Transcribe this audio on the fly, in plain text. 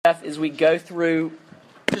As we go through,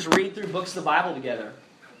 just read through books of the Bible together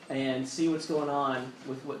and see what's going on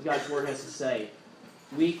with what God's Word has to say,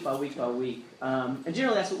 week by week by week. And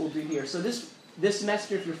generally that's what we'll do here. So this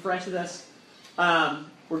semester, if you're fresh with us,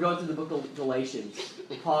 we're going through the book of Galatians,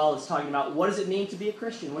 where Paul is talking about what does it mean to be a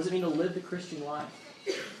Christian? What does it mean to live the Christian life?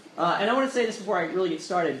 And I want to say this before I really get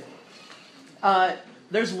started.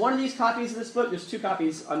 There's one of these copies of this book. There's two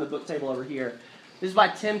copies on the book table over here. This is by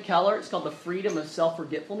Tim Keller. It's called The Freedom of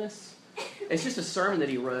Self-Forgetfulness. It's just a sermon that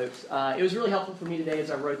he wrote. It was really helpful for me today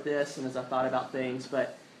as I wrote this and as I thought about things.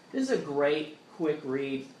 But this is a great, quick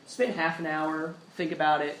read. Spend half an hour, think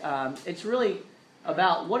about it. It's really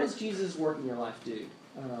about what does Jesus' work in your life do?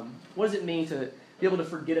 What does it mean to be able to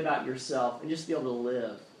forget about yourself and just be able to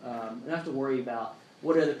live? And not have to worry about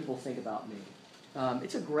what other people think about me.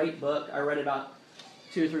 It's a great book. I read it about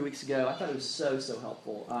 2 or 3 weeks ago. I thought it was so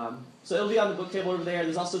helpful. So it'll be on the book table over there.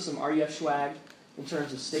 There's also some RUF swag in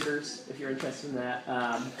terms of stickers, if you're interested in that.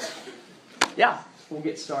 We'll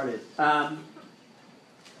get started.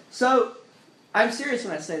 So I'm serious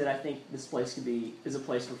when I say that I think this place is a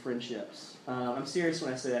place for friendships. I'm serious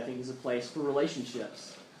when I say that I think it's a place for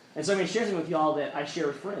relationships. And so I'm going to share something with y'all that I share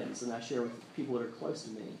with friends and I share with people that are close to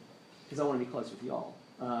me because I want to be close with y'all.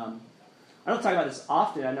 I don't talk about this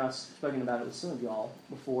often. I know I've spoken about it with some of y'all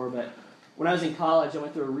before, but when I was in college, I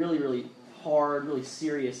went through a really hard, really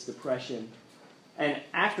serious depression. And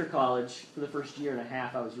after college, for the first year and a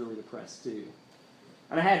half, I was really depressed too.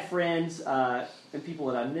 And I had friends and people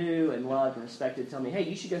that I knew and loved and respected tell me, hey,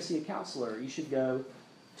 you should go see a counselor. You should go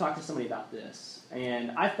talk to somebody about this.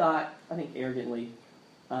 And I think arrogantly,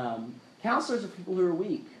 counselors are people who are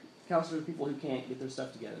weak. Counselors are people who can't get their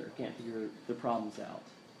stuff together, can't figure their problems out.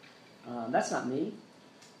 That's not me,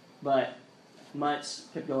 but months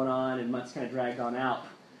kept going on and months kind of dragged on out.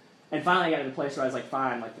 And finally I got to the place where I was like,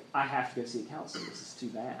 fine, I have to go see a counselor. This is too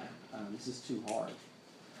bad. This is too hard.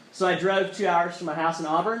 So I drove 2 hours from my house in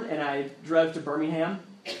Auburn, and I drove to Birmingham,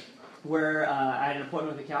 where I had an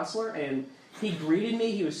appointment with a counselor, and he greeted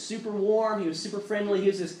me. He was super warm. He was super friendly. He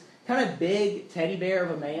was this kind of big teddy bear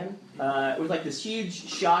of a man with like this huge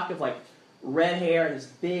shock of like red hair and this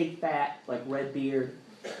big, fat, like red beard.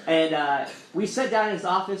 And we sat down in his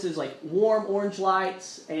office. It was like warm orange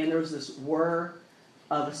lights, and there was this whir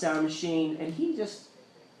of a sound machine. And he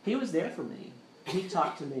was there for me. He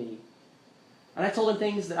talked to me. And I told him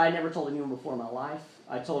things that I never told anyone before in my life.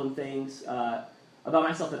 I told him things about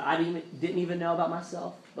myself that I didn't even know about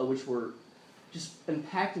myself, but which were just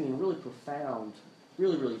impacting me in really profound,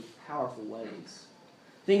 really powerful ways.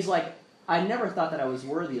 Things like, I never thought that I was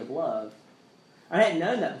worthy of love. I hadn't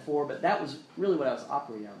known that before, but that was really what I was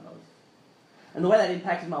operating out of. And the way that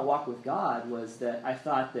impacted my walk with God was that I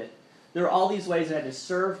thought that there were all these ways that I had to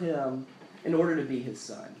serve Him in order to be His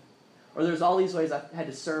son. Or there's all these ways I had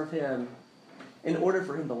to serve Him in order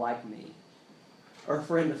for Him to like me. Or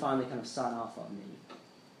for Him to finally kind of sign off on me.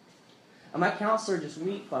 And my counselor, just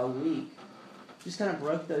week by week, just kind of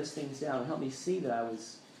broke those things down and helped me see that I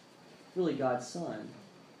was really God's son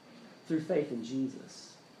through faith in Jesus.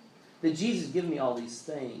 That Jesus had given me all these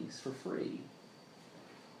things for free.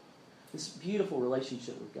 This beautiful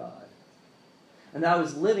relationship with God. And that I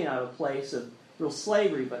was living out of a place of real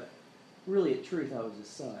slavery, but really, in truth, I was His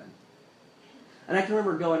son. And I can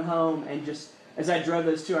remember going home and just, as I drove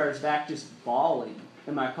those 2 hours back, just bawling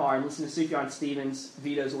in my car and listening to Sufjan Stevens'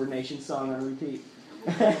 Vito's Ordination song on repeat.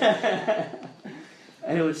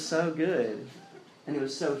 And it was so good. And it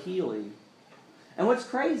was so healing. And what's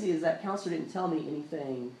crazy is that counselor didn't tell me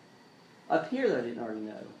anything up here that I didn't already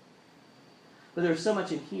know. But there was so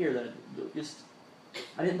much in here that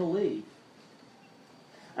I didn't believe.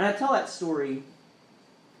 And I tell that story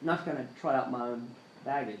not to kind of trot out my own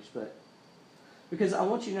baggage, but because I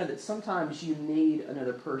want you to know that sometimes you need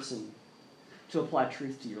another person to apply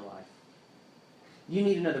truth to your life. You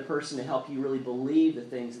need another person to help you really believe the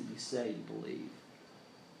things that you say you believe.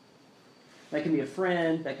 That can be a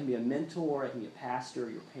friend, that can be a mentor, that can be a pastor,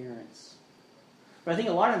 your parents. But I think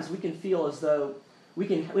a lot of times we can feel as though we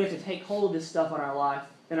have to take hold of this stuff in our life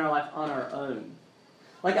on our own.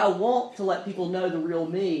 Like, I want to let people know the real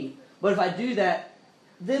me, but if I do that,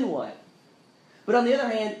 then what? But on the other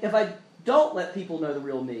hand, if I don't let people know the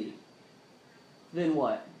real me, then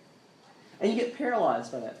what? And you get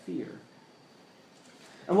paralyzed by that fear.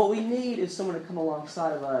 And what we need is someone to come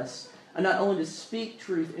alongside of us and not only to speak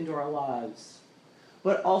truth into our lives,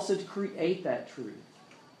 but also to create that truth.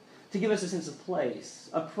 To give us a sense of place,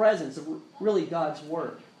 a presence of really God's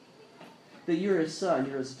work. That you're His son,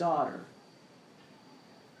 you're His daughter.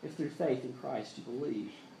 If through faith in Christ you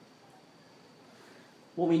believe.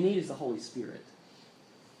 What we need is the Holy Spirit.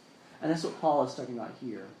 And that's what Paul is talking about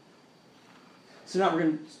here. So now we're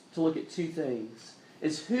going to look at two things.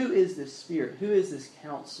 Is who is this Spirit? Who is this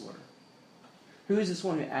counselor? Who is this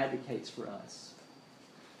one who advocates for us?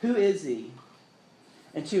 Who is he?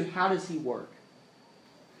 And two, how does he work?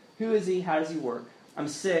 Who is he? How does he work? I'm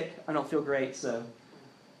sick. I don't feel great, so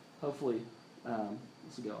hopefully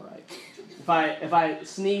this will go all right. If I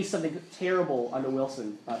sneeze something terrible onto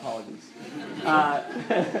Wilson, my apologies.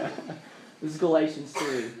 This is Galatians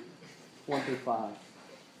 3, 1-5.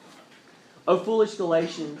 O foolish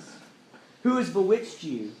Galatians, who has bewitched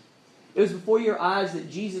you? It was before your eyes that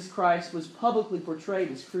Jesus Christ was publicly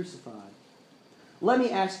portrayed as crucified. Let me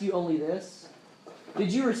ask you only this.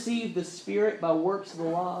 Did you receive the Spirit by works of the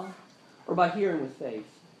law, or by hearing with faith?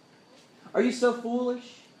 Are you so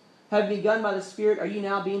foolish? Having begun by the Spirit, are you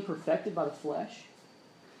now being perfected by the flesh?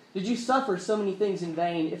 Did you suffer so many things in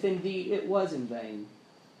vain, if indeed it was in vain?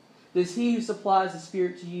 Does he who supplies the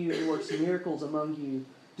Spirit to you and works miracles among you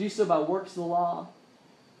do so by works of the law,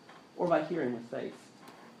 or by hearing with faith?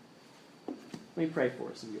 Let me pray for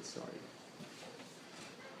us and get started.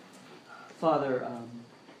 Father,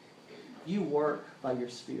 you work by your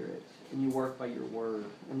Spirit, and you work by your word.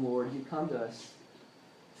 And Lord, you come to us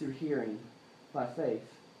through hearing by faith.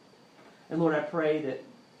 And Lord, I pray that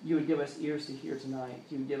you would give us ears to hear tonight.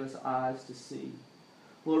 You would give us eyes to see.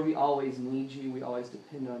 Lord, we always need you. We always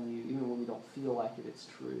depend on you, even when we don't feel like it, it's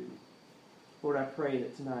true. Lord, I pray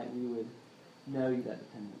that tonight we would know that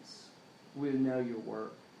dependence. We would know your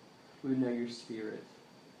work. We would know your Spirit.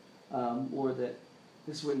 Lord, that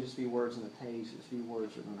this wouldn't just be words on the page, it would be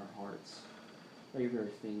words written on our hearts, by your very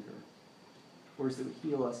finger. Words that would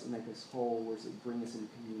heal us and make us whole, words that would bring us into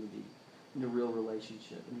community, into real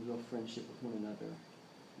relationship, into real friendship with one another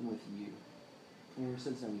and with you. In your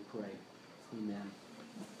son's name we pray. Amen.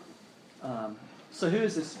 So who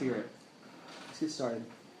is this Spirit? Let's get started.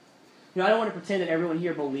 I don't want to pretend that everyone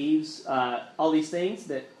here believes all these things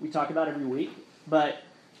that we talk about every week, but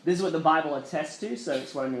this is what the Bible attests to, so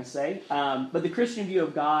that's what I'm going to say. But the Christian view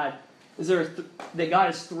of God is that God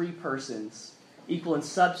is three persons, equal in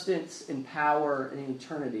substance, in power, and in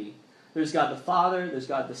eternity. There's God the Father, there's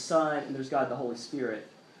God the Son, and there's God the Holy Spirit.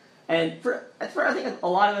 And for I think a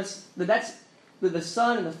lot of us, that the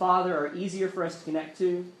Son and the Father are easier for us to connect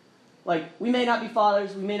to. Like, we may not be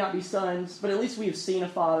fathers, we may not be sons, but at least we have seen a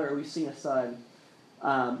father or we've seen a son.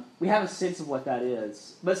 We have a sense of what that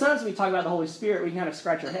is. But sometimes when we talk about the Holy Spirit, we can kind of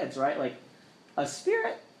scratch our heads, right? Like, a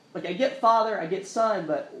spirit? Like, I get father, I get son,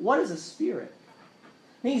 but what is a spirit?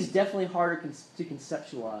 I think it's definitely harder to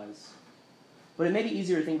conceptualize. But it may be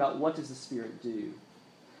easier to think about, what does the Spirit do?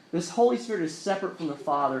 This Holy Spirit is separate from the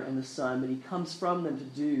Father and the Son, but he comes from them to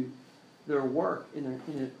do their work in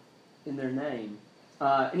their name.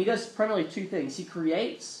 And he does primarily two things. He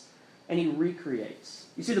creates and he recreates.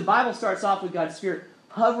 You see, the Bible starts off with God's Spirit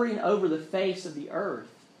hovering over the face of the earth.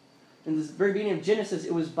 In the very beginning of Genesis,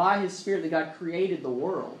 it was by his Spirit that God created the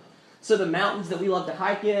world. So the mountains that we love to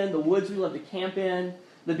hike in, the woods we love to camp in,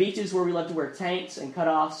 the beaches where we love to wear tanks and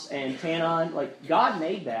cutoffs and tan on, like, God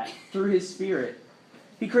made that through his Spirit.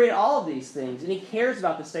 He created all of these things, and he cares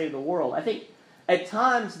about the state of the world. I think at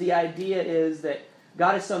times the idea is that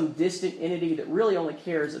God is some distant entity that really only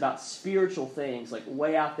cares about spiritual things, like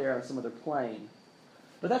way out there on some other plane.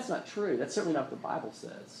 But that's not true. That's certainly not what the Bible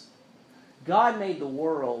says. God made the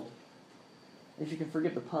world, if you can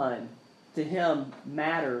forgive the pun, to him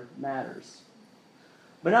matter matters.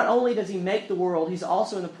 But not only does he make the world, he's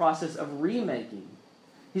also in the process of remaking.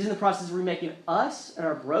 He's in the process of remaking us and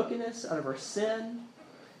our brokenness out of our sin.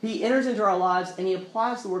 He enters into our lives and he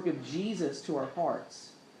applies the work of Jesus to our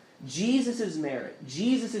hearts. Jesus' merit,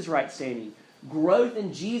 Jesus' right standing, growth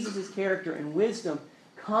in Jesus' character and wisdom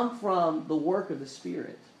come from the work of the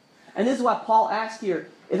Spirit. And this is why Paul asks here,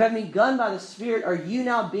 if having begun by the Spirit, are you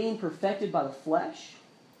now being perfected by the flesh?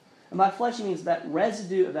 And by flesh he means that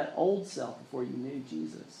residue of that old self before you knew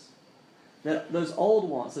Jesus. Those old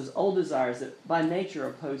wants, those old desires that by nature are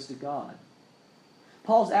opposed to God.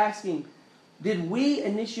 Paul's asking, did we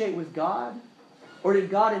initiate with God, or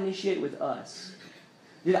did God initiate with us?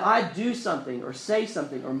 Did I do something or say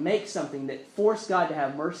something or make something that forced God to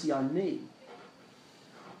have mercy on me?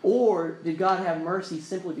 Or did God have mercy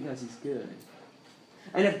simply because he's good?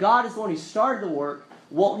 And if God is the one who started the work,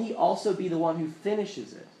 won't he also be the one who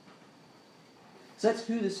finishes it? So that's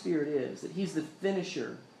who the Spirit is, that he's the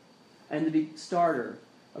finisher and the starter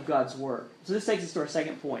of God's work. So this takes us to our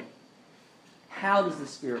second point. How does the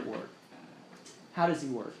Spirit work? How does he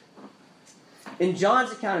work? In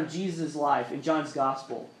John's account of Jesus' life, in John's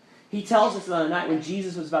Gospel, he tells us that on the night when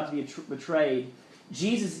Jesus was about to be betrayed,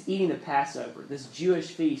 Jesus is eating the Passover, this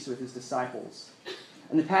Jewish feast with his disciples.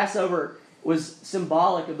 And the Passover was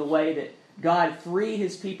symbolic of the way that God freed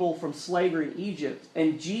his people from slavery in Egypt.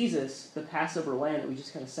 And Jesus, the Passover lamb that we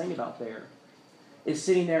just kind of sang about there, is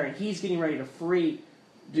sitting there and he's getting ready to free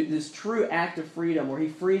this true act of freedom where he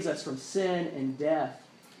frees us from sin and death.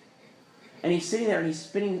 And he's sitting there and he's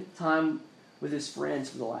spending time with his friends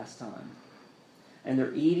for the last time. And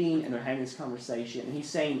they're eating and they're having this conversation. And he's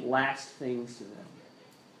saying last things to them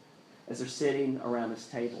as they're sitting around this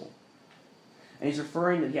table. And he's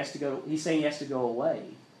referring that he's saying he has to go away.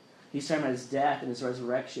 He's talking about his death and his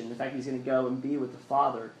resurrection. The fact that he's going to go and be with the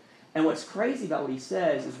Father. And what's crazy about what he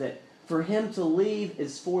says is that for him to leave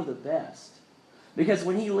is for the best. Because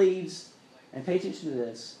when he leaves, and pay attention to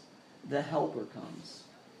this, the Helper comes.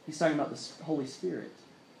 He's talking about the Holy Spirit.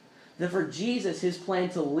 That for Jesus, his plan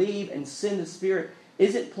to leave and send the Spirit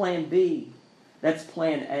isn't plan B. That's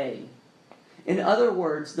plan A. In other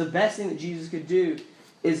words, the best thing that Jesus could do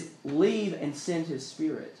is leave and send his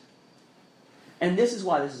Spirit. And this is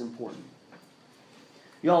why this is important.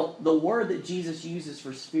 Y'all, the word that Jesus uses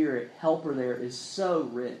for Spirit, helper there, is so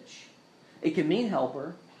rich. It can mean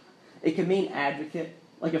helper. It can mean advocate,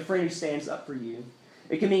 like a friend who stands up for you.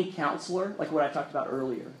 It can mean counselor, like what I talked about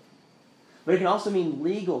earlier. But it can also mean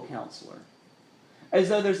legal counselor. As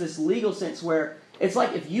though there's this legal sense where it's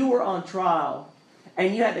like if you were on trial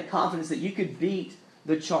and you had the confidence that you could beat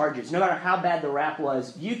the charges, no matter how bad the rap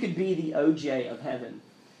was, you could be the OJ of heaven.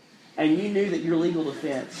 And you knew that your legal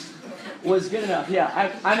defense was good enough.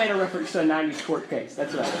 Yeah, I made a reference to a 90s court case.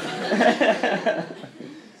 That's right.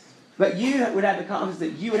 But you would have the confidence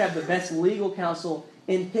that you would have the best legal counsel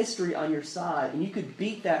in history on your side, and you could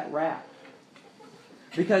beat that rap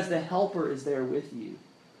because the Helper is there with you.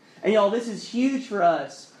 And y'all, this is huge for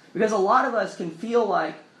us because a lot of us can feel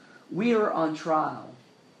like we are on trial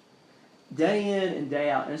day in and day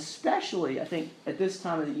out, and especially, I think, at this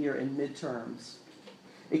time of the year in midterms.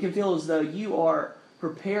 It can feel as though you are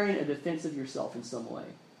preparing a defense of yourself in some way.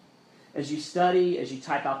 As you study, as you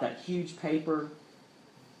type out that huge paper,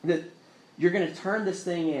 that you're going to turn this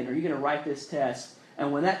thing in, or you're going to write this test,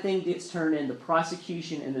 and when that thing gets turned in, the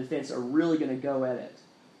prosecution and the defense are really going to go at it.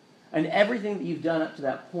 And everything that you've done up to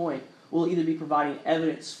that point will either be providing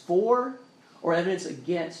evidence for or evidence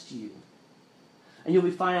against you. And you'll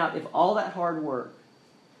be finding out if all that hard work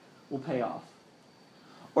will pay off,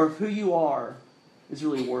 or if who you are is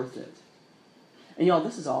really worth it. And y'all,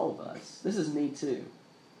 this is all of us. This is me too.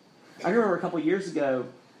 I remember a couple years ago,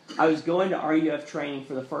 I was going to RUF training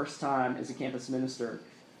for the first time as a campus minister.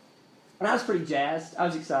 And I was pretty jazzed. I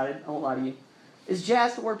was excited. I won't lie to you. Is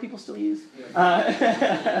jazzed the word people still use?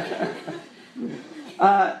 Yeah.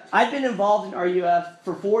 I'd been involved in RUF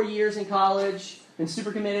for 4 years in college. Been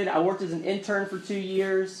super committed. I worked as an intern for 2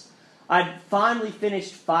 years. I'd finally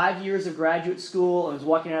finished 5 years of graduate school and was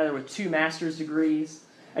walking out of there with 2 master's degrees.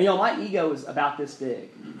 And y'all, my ego was about this big.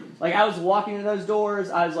 Like, I was walking into those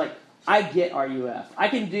doors, I was like, I get RUF. I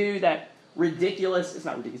can do that ridiculous, it's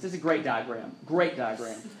not ridiculous, it's a great diagram,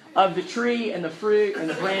 of the tree and the fruit and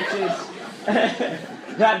the branches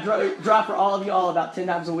that I draw for all of you all about 10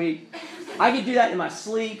 times a week. I could do that in my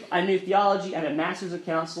sleep. I knew theology. I had a master's of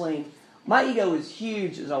counseling. My ego was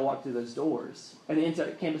huge as I walked through those doors and into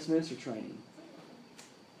campus minister training.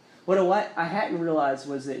 But what I hadn't realized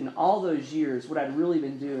was that in all those years, what I'd really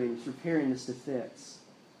been doing was preparing this defense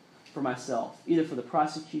for myself, either for the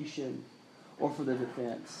prosecution or for the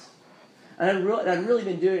defense. And I'd really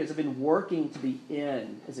been doing is I've been working to be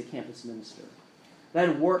in as a campus minister. That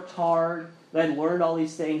I'd worked hard, that I'd learned all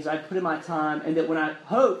these things, I'd put in my time, and that when I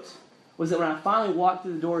hoped was that when I finally walked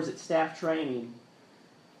through the doors at staff training,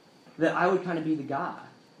 that I would kind of be the guy.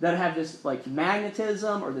 That I'd have this like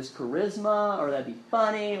magnetism or this charisma, or that'd be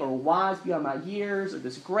funny or wise beyond my years, or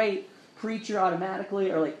this great preacher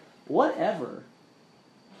automatically, or like whatever.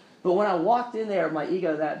 But when I walked in there, my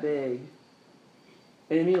ego that big,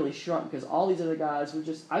 it immediately shrunk because all these other guys were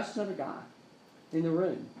I was just another guy in the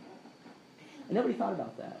room. And nobody thought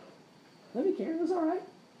about that. Nobody cared. It was all right.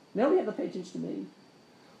 Nobody had to pay attention to me.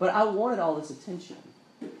 But I wanted all this attention.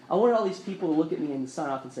 I wanted all these people to look at me and sign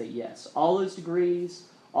off and say, yes, all those degrees,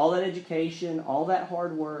 all that education, all that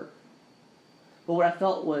hard work. But what I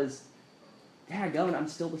felt was, daggone, I'm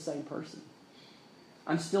still the same person.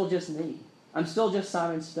 I'm still just me. I'm still just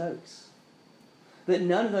Simon Stokes. That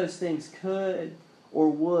none of those things could or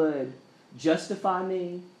would justify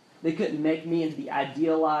me. They couldn't make me into the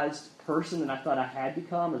idealized person that I thought I had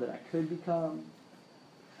become or that I could become.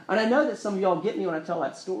 And I know that some of y'all get me when I tell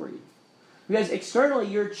that story. Because externally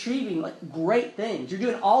you're achieving like great things. You're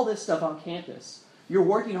doing all this stuff on campus. You're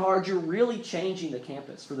working hard. You're really changing the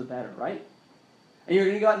campus for the better, right? And you're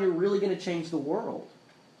going to go out and you're really going to change the world.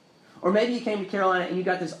 Or maybe you came to Carolina and you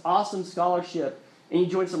got this awesome scholarship and you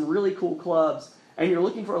joined some really cool clubs and you're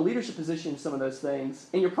looking for a leadership position in some of those things,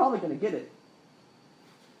 and you're probably going to get it.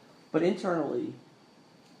 But internally,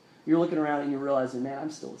 you're looking around and you're realizing, man,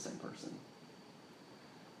 I'm still the same person.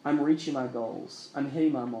 I'm reaching my goals. I'm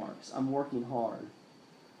hitting my marks. I'm working hard.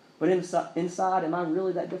 But inside, am I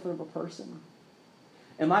really that different of a person?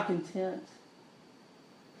 Am I content?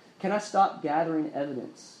 Can I stop gathering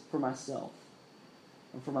evidence for myself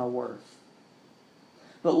and for my worth?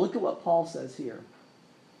 But look at what Paul says here.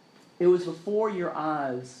 It was before your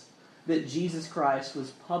eyes that Jesus Christ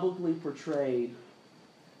was publicly portrayed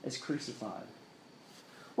as crucified.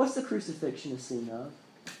 What's the crucifixion a scene of?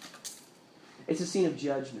 It's a scene of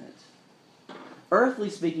judgment. Earthly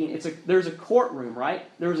speaking, there's a courtroom, right?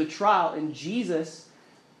 There was a trial, and Jesus,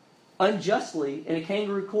 unjustly, in a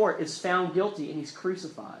kangaroo court, is found guilty, and he's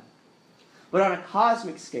crucified. But on a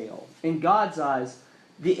cosmic scale, in God's eyes,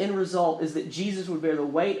 the end result is that Jesus would bear the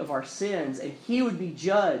weight of our sins, and he would be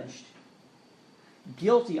judged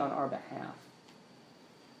guilty on our behalf.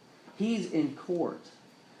 He's in court.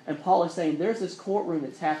 And Paul is saying, there's this courtroom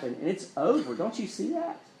that's happened, and it's over. Don't you see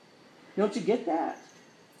that? Don't you get that?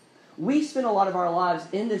 We spend a lot of our lives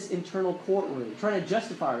in this internal courtroom, trying to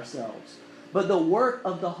justify ourselves. But the work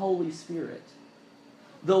of the Holy Spirit,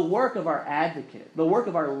 the work of our advocate, the work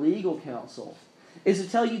of our legal counsel, is to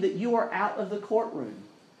tell you that you are out of the courtroom.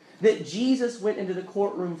 That Jesus went into the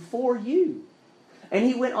courtroom for you. And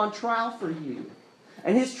he went on trial for you.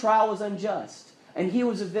 And his trial was unjust. And he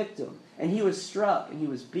was a victim. And he was struck. And he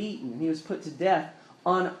was beaten. And he was put to death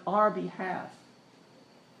on our behalf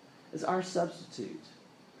as our substitute.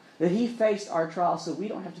 That he faced our trial so we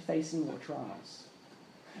don't have to face any more trials.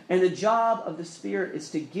 And the job of the Spirit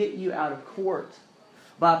is to get you out of court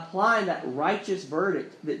by applying that righteous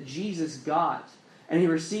verdict that Jesus got and he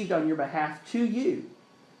received on your behalf to you.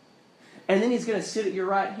 And then he's going to sit at your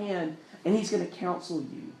right hand and he's going to counsel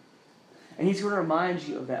you. And he's going to remind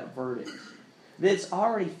you of that verdict. That it's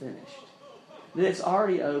already finished. That it's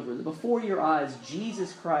already over. That before your eyes,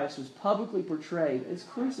 Jesus Christ was publicly portrayed as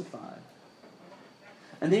crucified.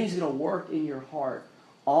 And then he's going to work in your heart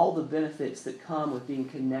all the benefits that come with being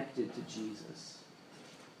connected to Jesus.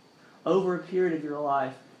 Over a period of your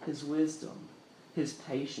life, his wisdom, his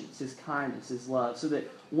patience, his kindness, his love. So that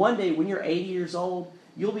one day when you're 80 years old,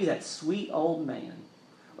 you'll be that sweet old man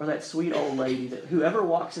or that sweet old lady that whoever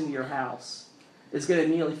walks into your house is going to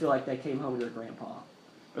immediately feel like they came home to their grandpa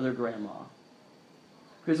or their grandma.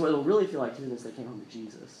 Because what it'll really feel like to them is they came home to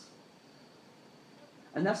Jesus.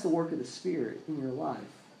 And that's the work of the Spirit in your life.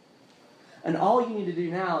 And all you need to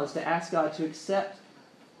do now is to ask God to accept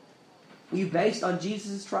you based on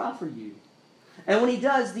Jesus' trial for you. And when he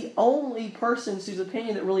does, the only person whose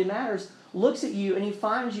opinion that really matters looks at you and he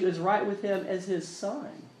finds you as right with him as his son.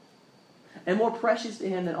 And more precious to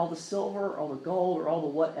him than all the silver, all the gold, or all the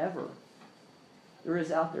whatever there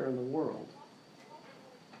is out there in the world.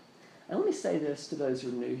 And let me say this to those who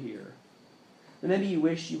are new here. That maybe you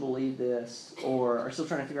wish you believed this or are still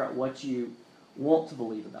trying to figure out what you want to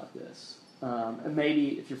believe about this. And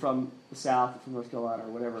maybe if you're from the South or from North Carolina or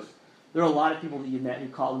whatever, there are a lot of people that you met who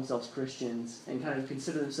call themselves Christians and kind of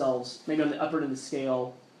consider themselves maybe on the upper end of the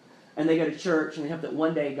scale. And they go to church and they hope that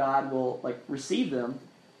one day God will receive them.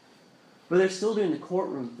 But they're still doing the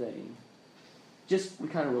courtroom thing. Just the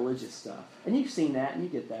kind of religious stuff. And you've seen that and you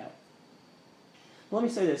get that. But let me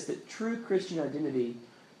say this, that true Christian identity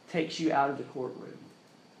takes you out of the courtroom.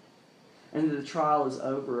 And the trial is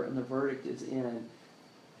over and the verdict is in.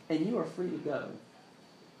 And you are free to go.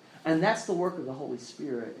 And that's the work of the Holy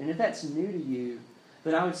Spirit. And if that's new to you,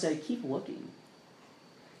 then I would say keep looking.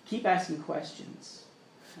 Keep asking questions.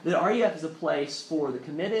 That RUF is a place for the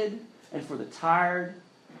committed and for the tired,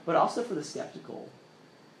 but also for the skeptical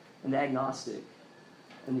and the agnostic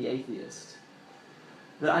and the atheist.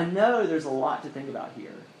 That I know there's a lot to think about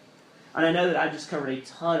here. And I know that I just covered a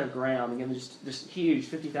ton of ground and given just a huge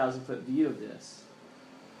 50,000-foot view of this.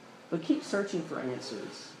 But keep searching for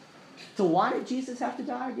answers. So why did Jesus have to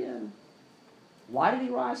die again? Why did he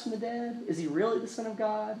rise from the dead? Is he really the Son of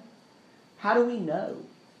God? How do we know?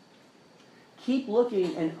 Keep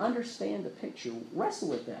looking and understand the picture. Wrestle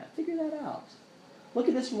with that. Figure that out. Look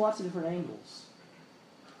at this from lots of different angles.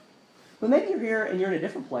 But maybe you're here and you're in a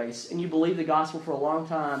different place and you believe the gospel for a long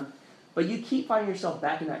time, but you keep finding yourself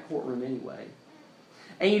back in that courtroom anyway.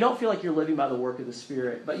 And you don't feel like you're living by the work of the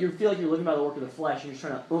Spirit, but you feel like you're living by the work of the flesh and you're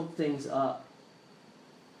trying to oomph things up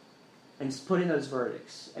and just put in those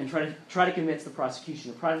verdicts and try to convince the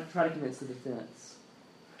prosecution, or try to convince the defense.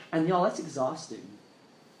 And y'all, that's exhausting.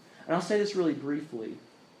 And I'll say this really briefly.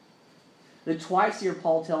 That twice here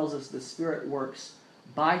Paul tells us the Spirit works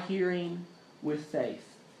By hearing with faith.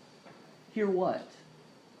 Hear what?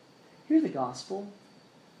 Hear the gospel.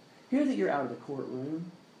 Hear that you're out of the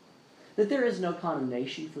courtroom. That there is no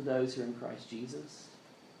condemnation for those who are in Christ Jesus.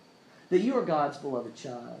 That you are God's beloved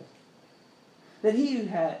child. That he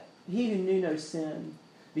who knew no sin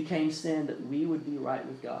became sin that we would be right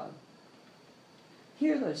with God.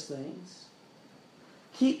 Hear those things.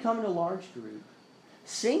 Keep coming to large group.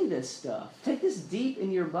 Sing this stuff. Take this deep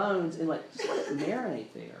in your bones and just let it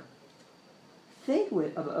marinate there. Think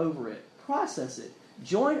over it. Process it.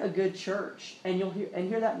 Join a good church and you'll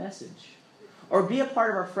hear that message. Or be a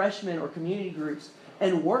part of our freshman or community groups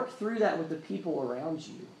and work through that with the people around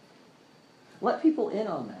you. Let people in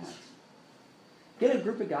on that. Get a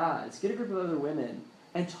group of guys, get a group of other women,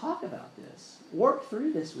 and talk about this. Work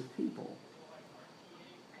through this with people.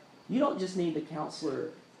 You don't just need the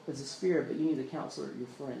counselor as a spirit, but you need the counselor, your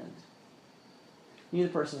friend. You need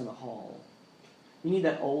the person in the hall. You need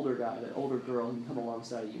that older guy, that older girl who can come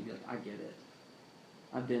alongside of you and be like, I get it.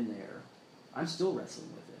 I've been there. I'm still wrestling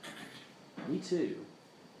with it. Me too.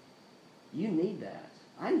 You need that.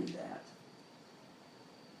 I need that.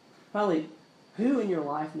 Finally, who in your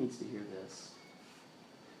life needs to hear this?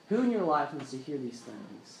 Who in your life needs to hear these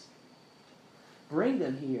things? Bring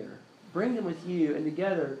them here. Bring them with you, and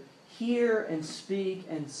together hear and speak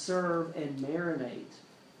and serve and marinate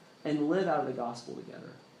and live out of the gospel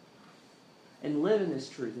together. And live in this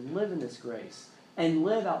truth and live in this grace and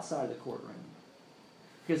live outside of the courtroom.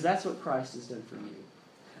 Because that's what Christ has done for you.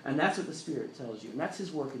 And that's what the Spirit tells you. And that's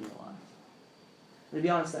His work in your life. And to be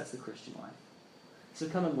honest, that's the Christian life. So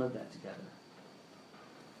come and live that together.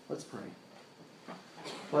 Let's pray.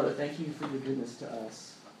 Father, thank you for your goodness to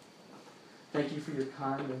us. Thank you for your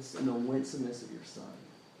kindness and the winsomeness of your Son.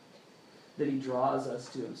 That He draws us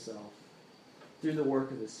to Himself through the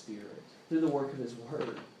work of His Spirit, through the work of His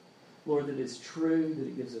Word. Lord, that it's true, that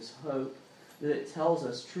it gives us hope, that it tells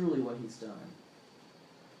us truly what He's done.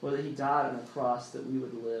 Lord, that He died on a cross that we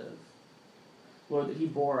would live. Lord, that He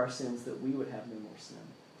bore our sins that we would have no more sin.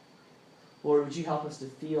 Lord, would you help us to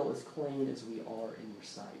feel as clean as we are in your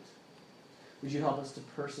sight? Would you help us to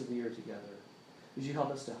persevere together? Would you help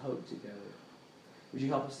us to hope together? Would you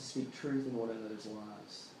help us to speak truth in one another's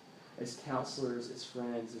lives? As counselors, as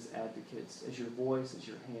friends, as advocates, as your voice, as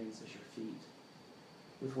your hands, as your feet,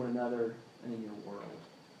 with one another and in your world.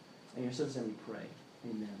 In your Son's name we pray.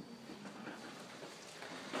 Amen.